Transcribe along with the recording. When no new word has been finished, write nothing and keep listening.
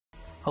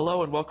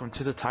Hello and welcome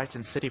to the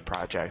Titan City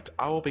project.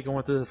 I will be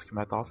going through this with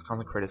my thoughts,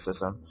 cons, and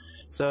criticism.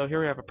 So here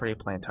we have a pretty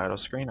plain title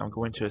screen. I'm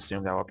going to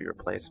assume that will be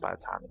replaced by the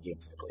time the game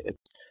is completed.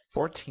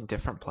 14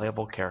 different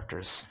playable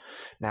characters.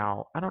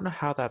 Now, I don't know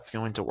how that's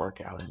going to work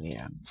out in the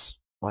end.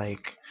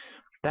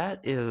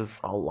 That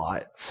is a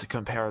lot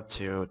compared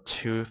to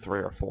 2, 3,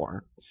 or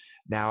 4.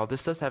 Now,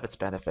 this does have its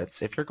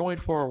benefits. If you're going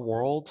for a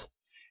world,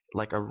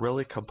 like a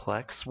really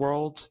complex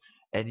world,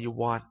 and you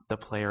want the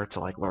player to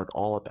learn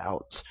all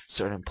about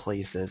certain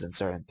places and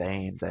certain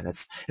things, and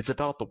it's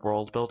about the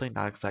world building,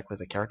 not exactly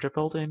the character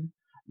building,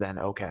 then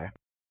okay.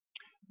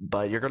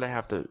 But you're gonna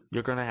have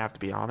to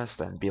be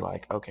honest and be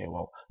like, okay,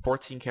 well,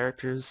 14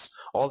 characters,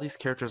 all these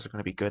characters are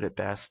gonna be good at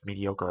best,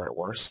 mediocre at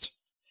worst,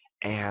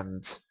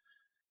 and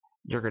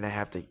you're gonna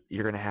have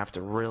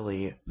to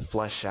really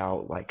flesh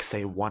out,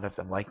 say, one of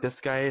them. Like,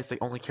 this guy is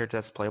the only character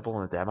that's playable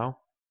in the demo.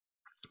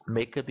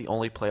 Make it the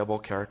only playable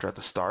character at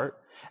the start,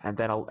 and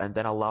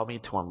then allow me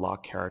to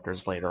unlock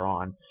characters later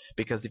on.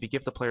 Because if you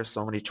give the player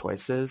so many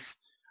choices,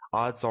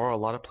 odds are a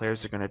lot of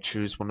players are going to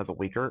choose one of the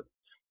weaker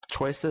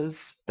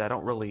choices that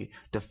don't really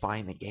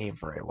define the game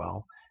very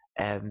well.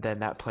 And then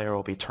that player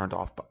will be turned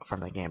off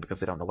from the game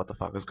because they don't know what the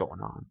fuck is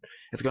going on.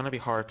 It's going to be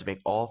hard to make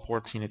all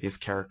 14 of these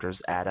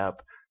characters add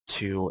up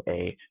to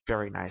a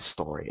very nice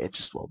story. It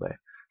just will be.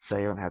 So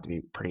you're going to have to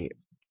be pretty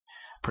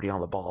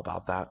on the ball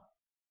about that.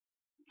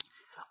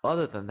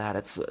 Other than that,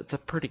 it's a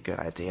pretty good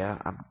idea.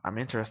 I'm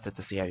interested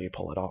to see how you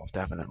pull it off,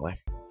 definitely.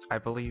 I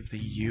believe the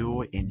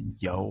U in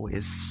yo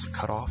is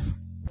cut off.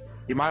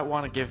 You might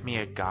want to give me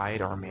a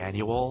guide or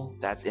manual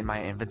that's in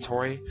my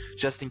inventory,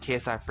 just in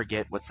case I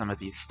forget what some of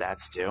these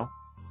stats do.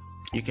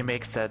 You can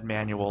make said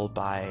manual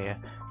by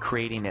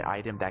creating an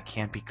item that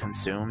can't be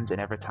consumed, and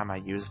every time I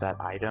use that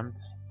item,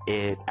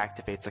 it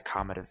activates a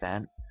common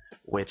event,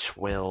 which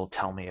will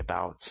tell me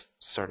about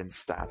certain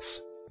stats.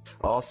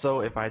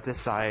 Also, if I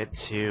decide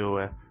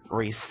to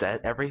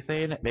reset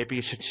everything, maybe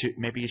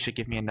you should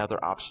give me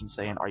another option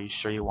saying, "Are you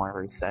sure you want to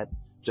reset?"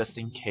 Just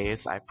in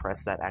case I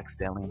press that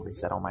accidentally and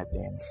reset all my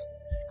things,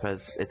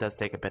 because it does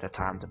take a bit of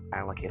time to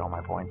allocate all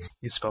my points.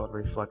 You spelled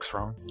reflex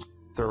wrong.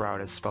 Throughout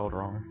is spelled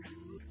wrong.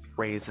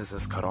 Raises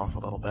is cut off a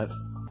little bit.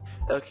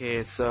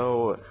 Okay,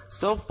 so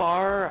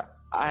far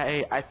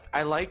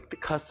I like the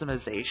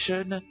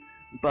customization,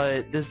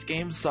 but this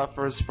game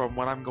suffers from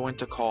what I'm going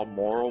to call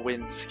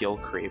Morrowind skill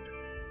creep.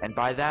 And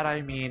by that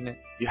I mean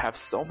you have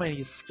so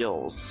many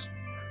skills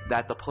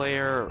that the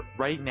player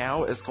right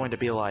now is going to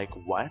be like,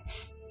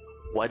 what?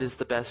 What is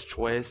the best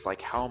choice?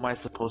 Like, how am I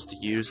supposed to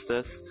use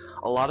this?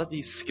 A lot of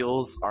these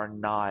skills are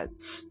not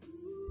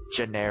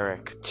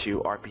generic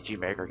to RPG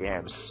Maker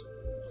games.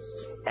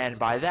 And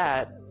by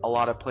that, a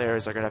lot of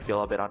players are going to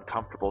feel a bit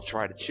uncomfortable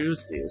trying to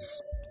choose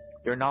these.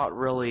 You're not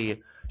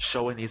really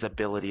showing these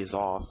abilities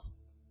off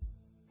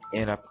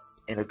in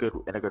a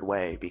good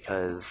way,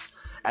 because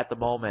at the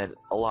moment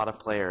a lot of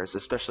players,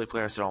 especially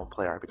players who don't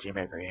play RPG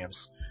Maker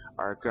games,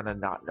 are gonna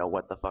not know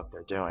what the fuck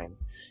they're doing,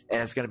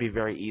 and it's gonna be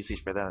very easy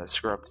for them to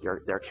screw up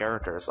their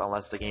characters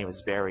unless the game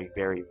is very,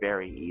 very,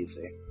 very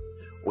easy,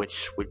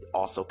 which would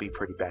also be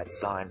pretty bad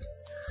design.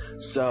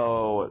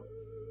 So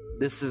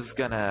this is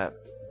gonna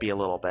be a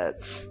little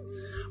bit,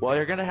 well,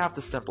 you're gonna have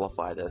to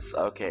simplify this.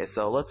 Okay,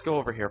 so let's go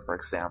over here. For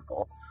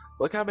example,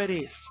 look how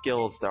many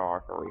skills there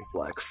are for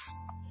reflex.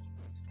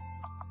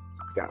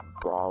 We got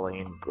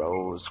brawling,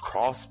 bows,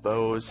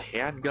 crossbows,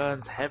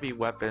 handguns, heavy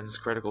weapons,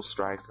 critical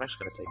strikes. I'm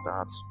actually going to take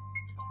that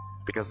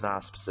because it's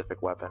not a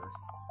specific weapon.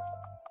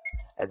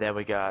 And then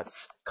we got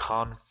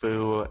Kung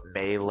Fu,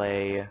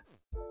 melee.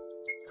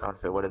 Kung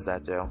Fu, what does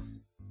that do?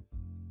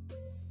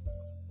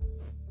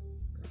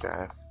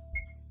 Okay.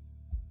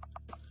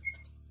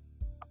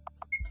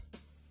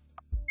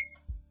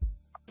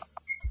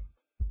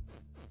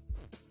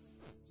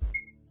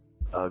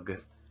 Ugh.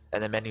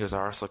 And the menus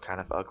are also kind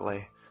of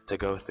ugly to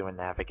go through and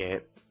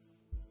navigate.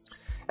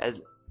 And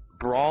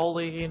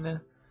brawling,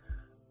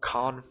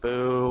 Kung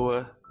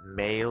Fu,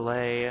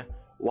 melee,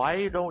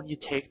 why don't you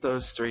take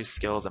those 3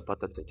 skills and put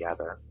them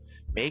together?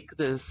 Make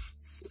this,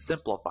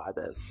 simplify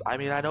this. I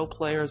mean, I know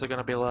players are going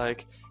to be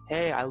like,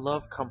 hey, I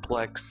love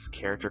complex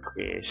character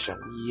creation.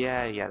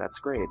 Yeah, that's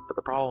great. But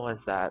the problem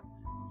is that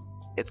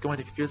it's going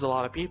to confuse a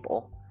lot of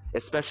people,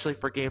 especially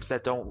for games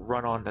that don't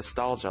run on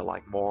nostalgia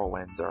like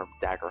Morrowind or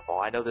Daggerfall.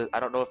 I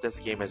don't know if this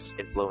game is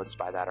influenced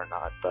by that or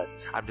not, but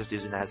I'm just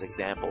using that as an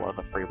example of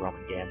a free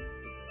roaming game.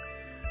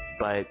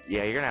 But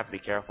yeah, you're gonna have to be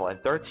careful.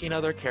 And 13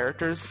 other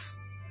characters?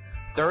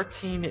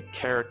 13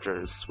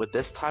 characters with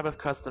this type of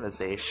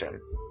customization.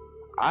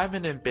 I'm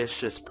an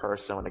ambitious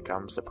person when it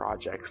comes to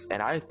projects,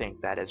 and I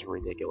think that is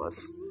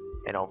ridiculous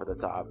and over the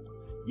top.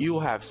 You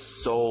have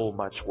so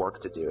much work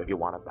to do if you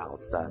want to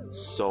balance that.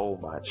 So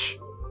much.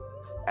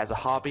 As a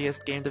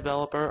hobbyist game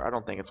developer, I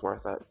don't think it's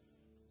worth it.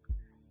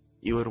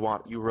 You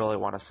really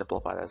want to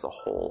simplify this a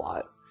whole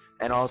lot.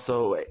 And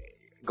also,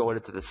 going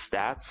into the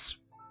stats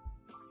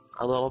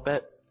a little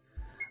bit,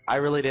 I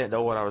really didn't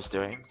know what I was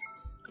doing.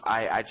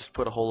 I just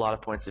put a whole lot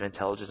of points of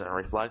intelligence and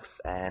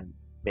reflex and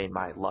made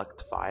my luck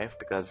to 5,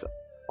 because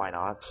why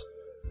not?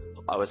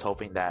 I was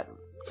hoping that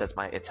since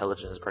my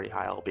intelligence is pretty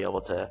high, I'll be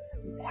able to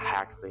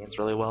hack things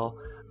really well.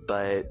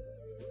 But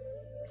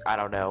I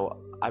don't know.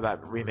 I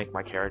might remake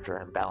my character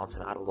and balance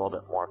him out a little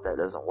bit more if that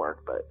doesn't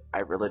work. But I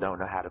really don't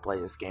know how to play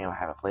this game. I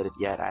haven't played it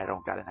yet. I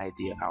don't got an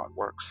idea of how it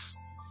works.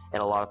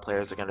 And a lot of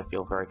players are going to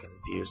feel very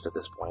confused at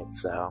this point.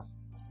 So,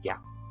 yeah.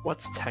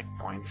 What's tech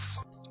points?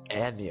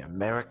 And the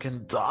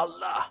American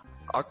dollar.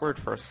 Awkward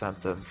first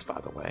sentence, by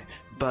the way.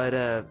 But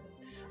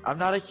I'm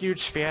not a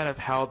huge fan of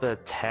how the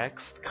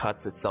text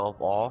cuts itself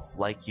off.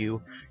 Like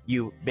you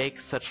make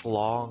such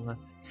long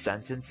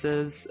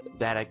sentences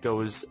that it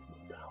goes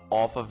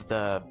off of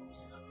the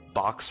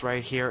box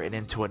right here and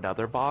into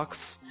another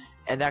box,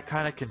 and that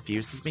kind of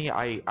confuses me.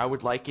 I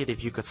would like it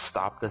if you could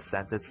stop the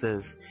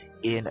sentences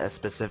in a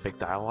specific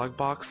dialogue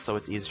box so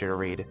it's easier to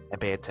read and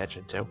pay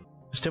attention to.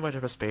 There's too much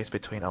of a space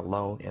between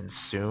alone and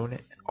soon,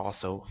 and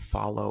also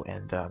follow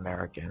and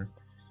American.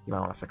 You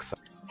might want to fix that.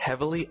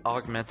 Heavily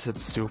augmented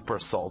super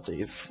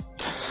salties.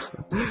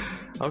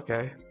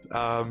 Okay.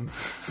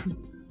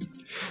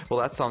 Well,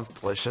 that sounds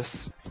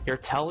delicious. You're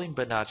telling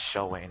but not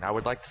showing. I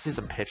would like to see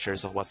some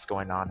pictures of what's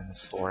going on in the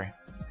story.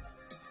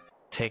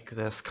 Take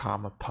this,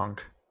 comma,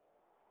 punk.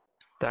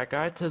 That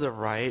guy to the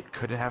right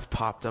couldn't have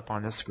popped up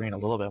on the screen a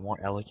little bit more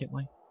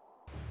elegantly.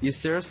 You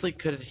seriously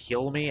couldn't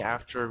heal me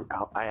after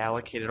I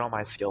allocated all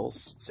my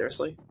skills?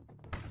 Seriously?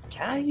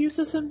 Can I use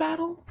this in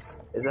battle?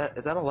 Is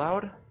that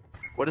allowed?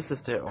 What does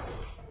this do?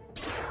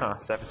 Huh,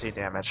 17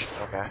 damage.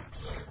 Okay.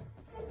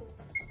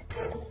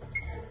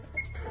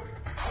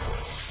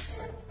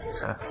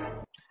 Huh.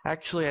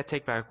 Actually, I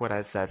take back what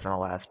I said from the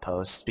last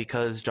post.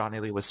 Because Johnny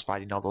Lee was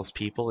fighting all those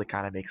people, it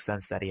kind of makes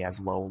sense that he has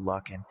low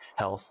luck and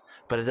health.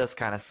 But it does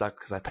kind of suck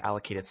because I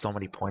allocated so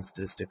many points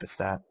to this stupid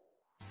stat.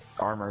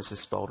 Armors is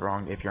spelled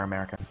wrong if you're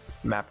American.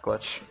 Map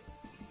glitch.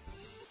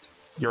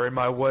 You're in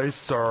my way,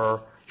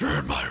 sir. You're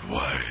in my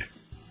way.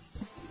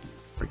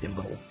 Freaking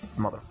little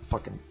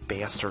motherfucking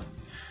bastard.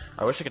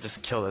 I wish I could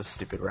just kill this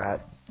stupid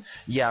rat.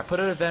 Yeah, put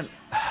an event...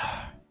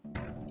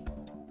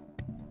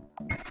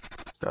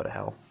 Go to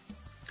hell.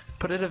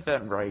 Put an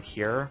event right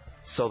here,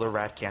 so the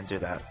rat can't do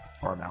that.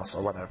 Or mouse,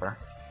 or whatever.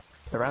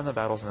 The random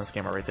battles in this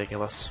game are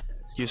ridiculous.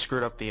 You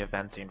screwed up the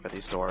eventing for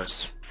these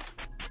doors.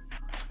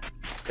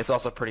 It's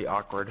also pretty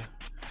awkward.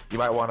 You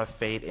might want to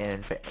fade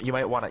in, you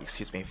might want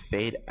to,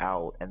 fade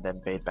out and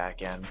then fade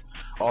back in.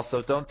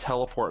 Also, don't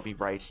teleport me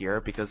right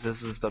here, because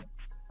this is the...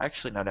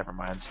 Actually, no, never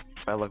mind.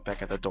 If I look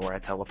back at the door, I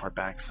teleport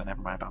back, so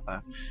never mind about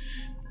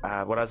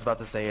that. What I was about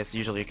to say is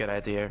usually a good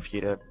idea for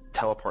you to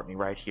teleport me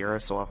right here,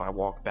 so if I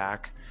walk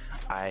back,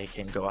 I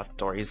can go out the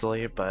door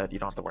easily, but you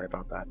don't have to worry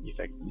about that. You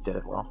did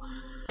it well.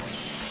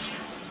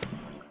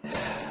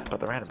 But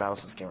the random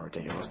battles in this game are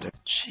ridiculous, dude.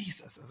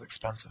 Jesus, that's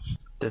expensive.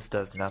 This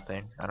does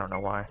nothing. I don't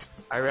know why.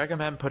 I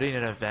recommend putting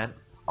an event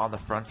on the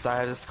front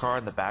side of this car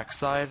and the back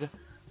side,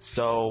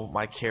 so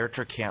my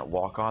character can't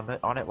walk on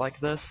it like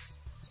this.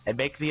 And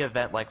make the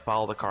event like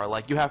follow the car.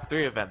 Like you have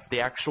 3 events: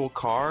 the actual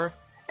car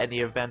and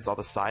the events on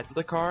the sides of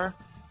the car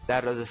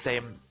that are the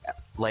same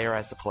layer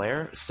as the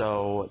player,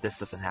 so this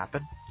doesn't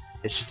happen.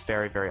 It's just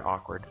very, very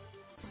awkward.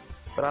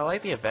 But I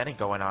like the eventing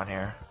going on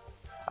here.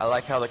 I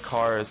like how the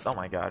cars... Oh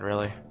my god,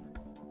 really?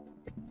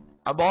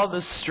 I'm on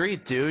the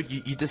street, dude.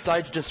 You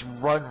decide to just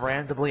run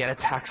randomly and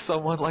attack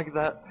someone like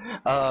that?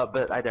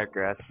 But I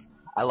digress.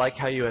 I like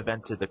how you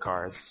evented the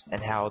cars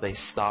and how they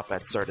stop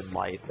at certain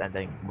lights and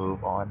then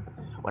move on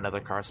when other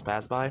cars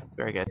pass by.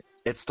 Very good.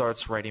 It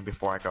starts raining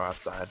before I go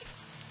outside.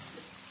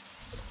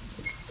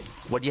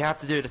 What you have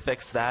to do to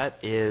fix that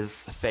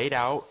is fade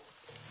out,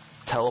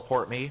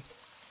 teleport me,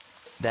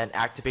 then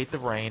activate the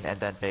rain, and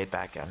then fade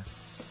back in.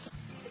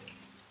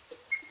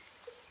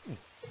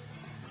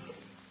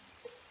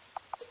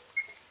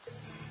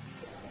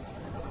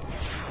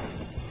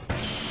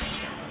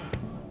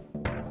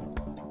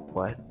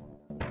 What?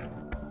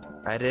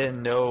 I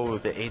didn't know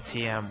the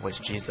ATM was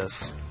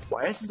Jesus.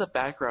 Why isn't the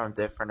background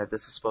different if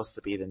this is supposed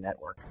to be the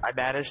network? I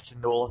managed to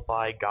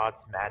nullify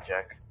God's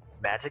magic.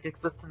 Magic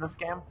exists in this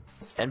game?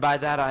 And by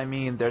that I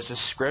mean there's a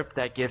script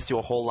that gives you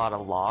a whole lot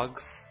of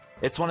logs.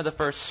 It's one of the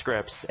first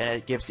scripts,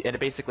 and it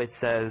basically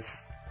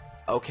says,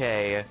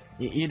 okay,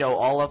 you know,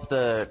 all of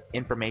the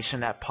information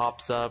that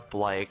pops up,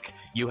 like,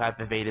 you have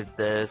evaded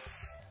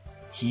this,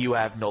 you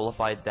have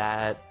nullified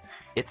that.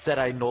 It said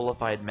I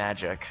nullified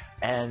magic,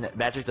 and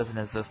magic doesn't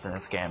exist in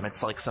this game.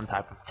 It's like some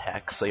type of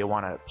tech, so you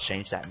want to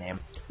change that name.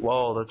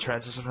 Whoa, the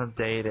transition from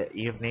day to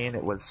evening,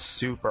 it was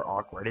super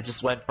awkward. It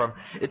just went from,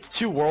 it's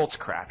 2 worlds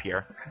crap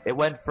here. It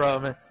went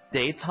from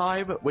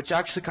daytime, which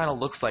actually kind of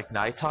looks like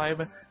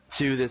nighttime,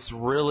 to this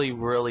really,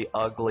 really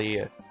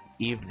ugly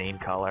evening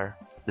color.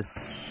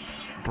 This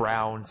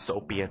brown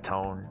sepia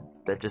tone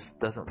that just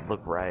doesn't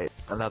look right.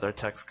 Another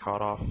text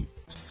caught off.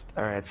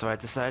 Alright, so I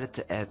decided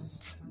to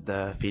end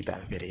the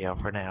feedback video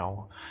for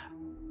now.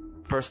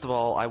 First of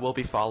all, I will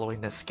be following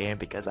this game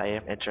because I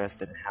am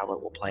interested in how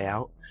it will play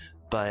out,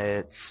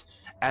 but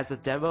as a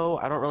demo,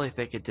 I don't really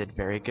think it did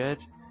very good.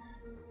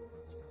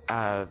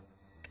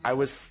 I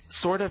was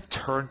sort of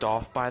turned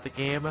off by the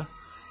game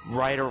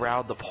right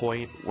around the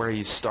point where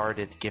you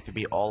started giving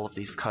me all of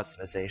these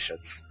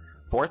customizations.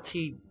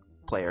 14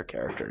 player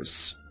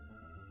characters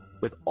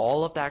with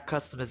all of that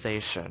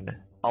customization.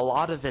 A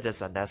lot of it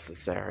is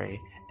unnecessary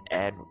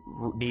and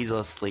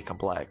needlessly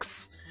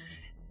complex.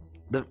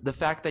 The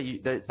fact that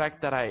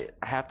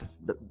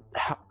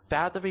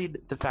fathoming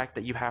the fact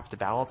that you have to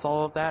balance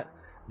all of that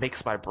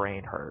makes my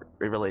brain hurt.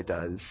 It really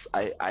does.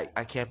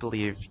 I can't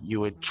believe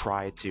you would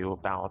try to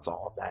balance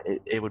all of that.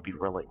 It would be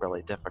really,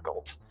 really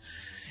difficult.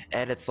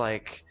 And it's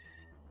like,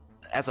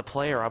 as a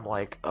player, I'm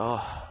like,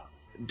 oh,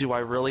 do I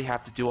really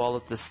have to do all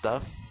of this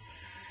stuff?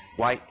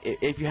 Why,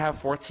 if you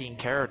have 14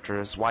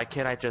 characters, why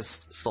can't I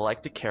just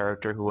select a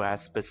character who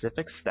has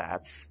specific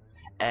stats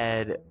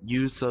and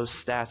use those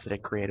stats in a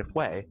creative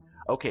way?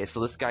 Okay, so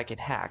this guy can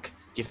hack.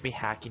 Give me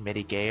hacking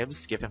mini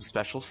games, give him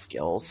special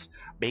skills,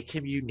 make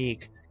him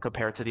unique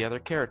compared to the other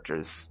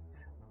characters.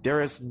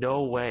 There is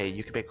no way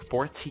you can make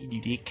 14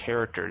 unique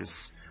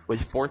characters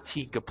with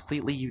 14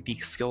 completely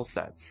unique skill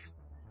sets.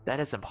 That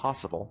is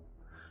impossible.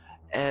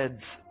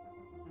 And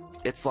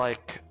it's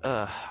like,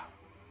 I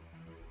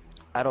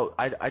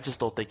just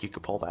don't think you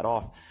could pull that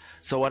off.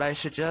 So what I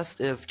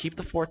suggest is keep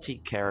the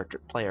 14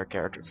 player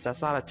characters.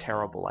 That's not a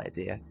terrible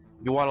idea.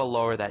 You want to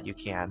lower that, you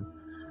can.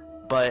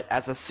 But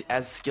as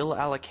skill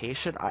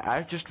allocation,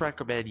 I just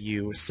recommend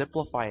you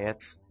simplify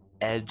it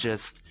and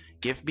just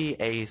give me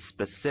a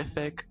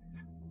specific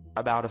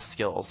amount of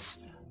skills.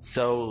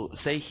 So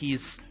say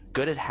he's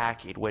good at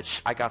hacking,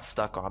 which I got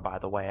stuck on, by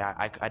the way.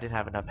 I didn't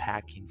have enough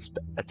hacking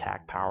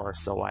attack power,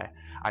 so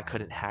I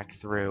couldn't hack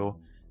through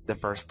the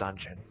first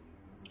dungeon.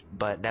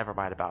 But never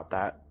mind about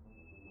that.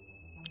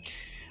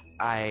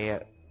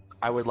 I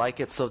would like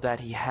it so that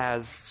he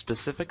has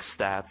specific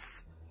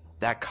stats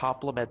that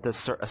complement a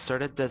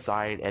certain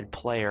design and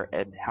player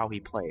and how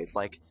he plays.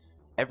 Like,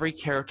 every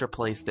character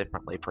plays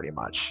differently pretty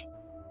much.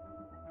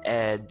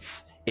 And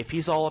if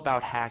he's all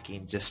about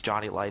hacking, just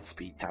Johnny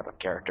Lightspeed type of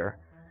character,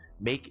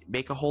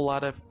 make a whole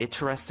lot of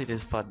interesting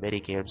and fun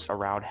minigames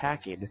around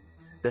hacking.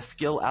 The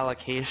skill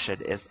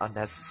allocation is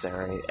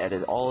unnecessary,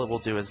 and all it will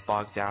do is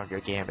bog down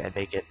your game and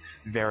make it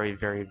very,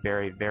 very,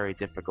 very, very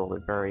difficult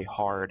and very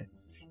hard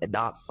and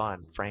not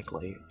fun,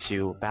 frankly,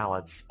 to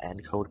balance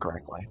and code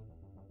correctly.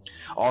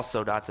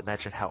 Also, not to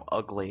mention how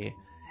ugly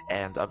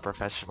and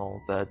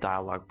unprofessional the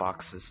dialogue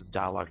boxes and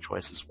dialogue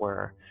choices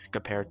were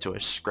compared to a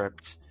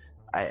script.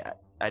 I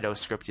know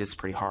script is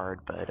pretty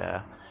hard,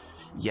 but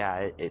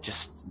yeah, it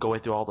just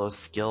going through all those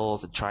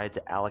skills and trying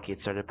to allocate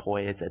certain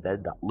points and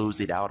then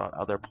losing out on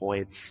other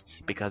points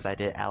because I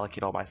didn't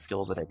allocate all my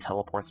skills and it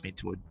teleports me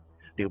to a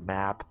new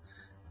map.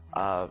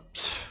 It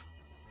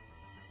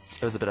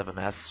was a bit of a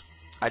mess.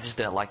 I just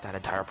didn't like that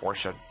entire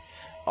portion.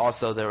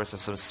 Also, there was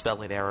some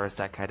spelling errors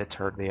that kind of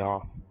turned me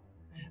off.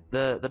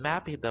 The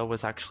mapping, though,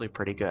 was actually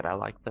pretty good. I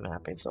liked the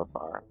mapping so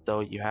far, though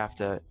you have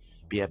to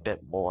be a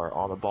bit more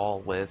on the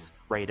ball with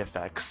rain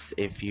effects.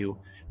 If you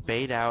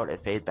fade out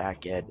and fade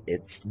back in,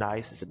 it's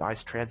nice. It's a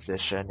nice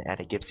transition, and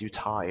it gives you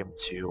time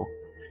to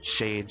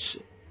change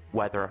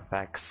weather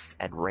effects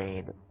and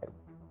rain and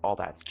all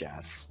that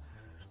jazz.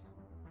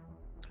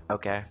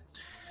 Okay.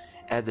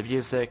 And the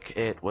music,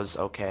 it was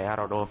okay. I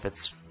don't know if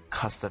it's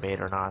custom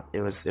made or not.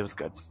 It was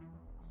good.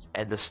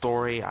 And the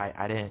story,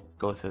 I didn't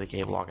go through the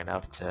game long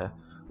enough to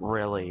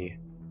really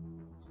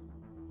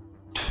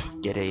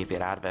get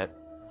anything out of it.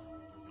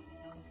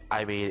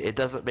 I mean, it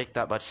doesn't make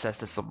that much sense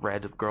that some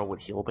random girl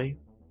would heal me,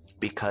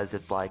 because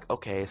it's like,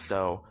 okay,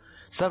 so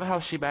somehow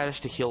she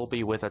managed to heal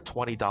me with a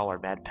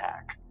 $20 med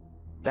pack.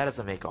 That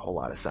doesn't make a whole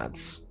lot of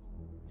sense.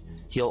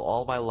 Heal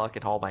all my luck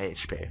and all my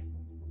HP.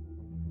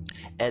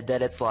 And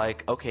then it's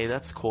like, okay,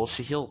 that's cool,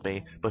 she healed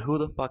me, but who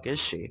the fuck is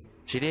she?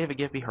 She didn't even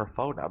give me her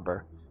phone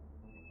number.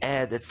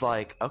 And it's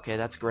like, okay,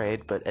 that's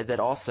great, but and then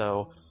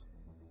also,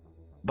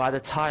 by the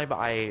time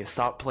I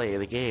stopped playing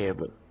the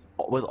game,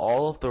 with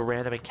all of the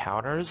random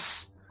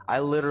encounters, I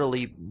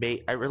literally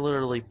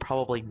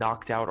probably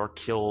knocked out or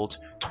killed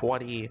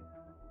 20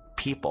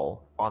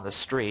 people on the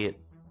street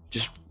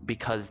just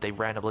because they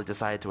randomly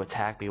decided to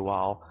attack me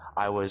while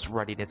I was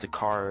running into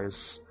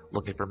cars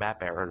looking for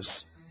map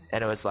errors.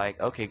 And it was like,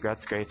 okay,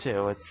 that's great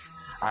too.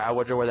 I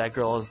wonder where that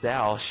girl is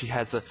now. She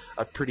has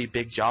a pretty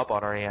big job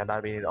on her hand.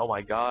 I mean, oh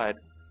my god,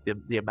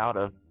 the amount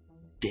of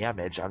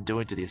damage I'm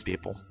doing to these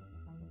people.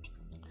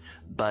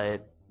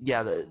 But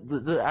yeah,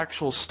 the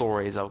actual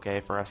story is okay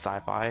for a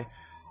sci-fi.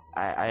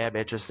 I am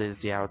interested to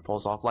see how it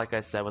pulls off. Like I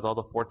said, with all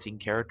the 14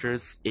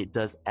 characters, it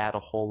does add a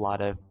whole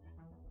lot of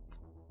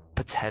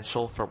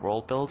potential for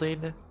world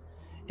building.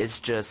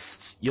 It's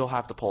just, you'll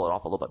have to pull it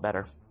off a little bit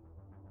better.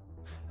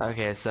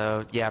 Okay,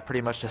 so yeah,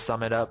 pretty much to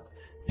sum it up,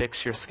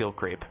 fix your skill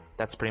creep.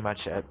 That's pretty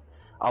much it.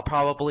 I'll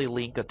probably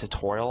link a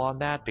tutorial on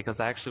that because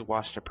I actually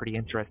watched a pretty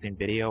interesting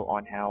video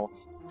on how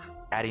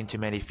adding too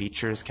many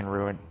features can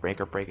ruin, break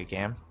a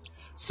game.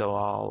 So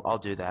I'll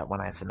do that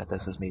when I submit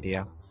this as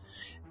media.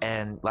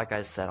 And like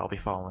I said, I'll be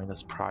following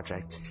this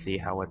project to see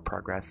how it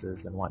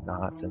progresses and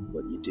whatnot and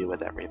what you do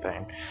with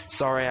everything.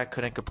 Sorry I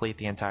couldn't complete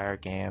the entire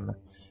game,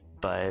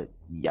 but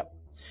yep.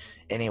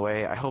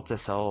 Anyway, I hope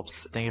this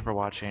helps. Thank you for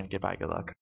watching. Goodbye, good luck.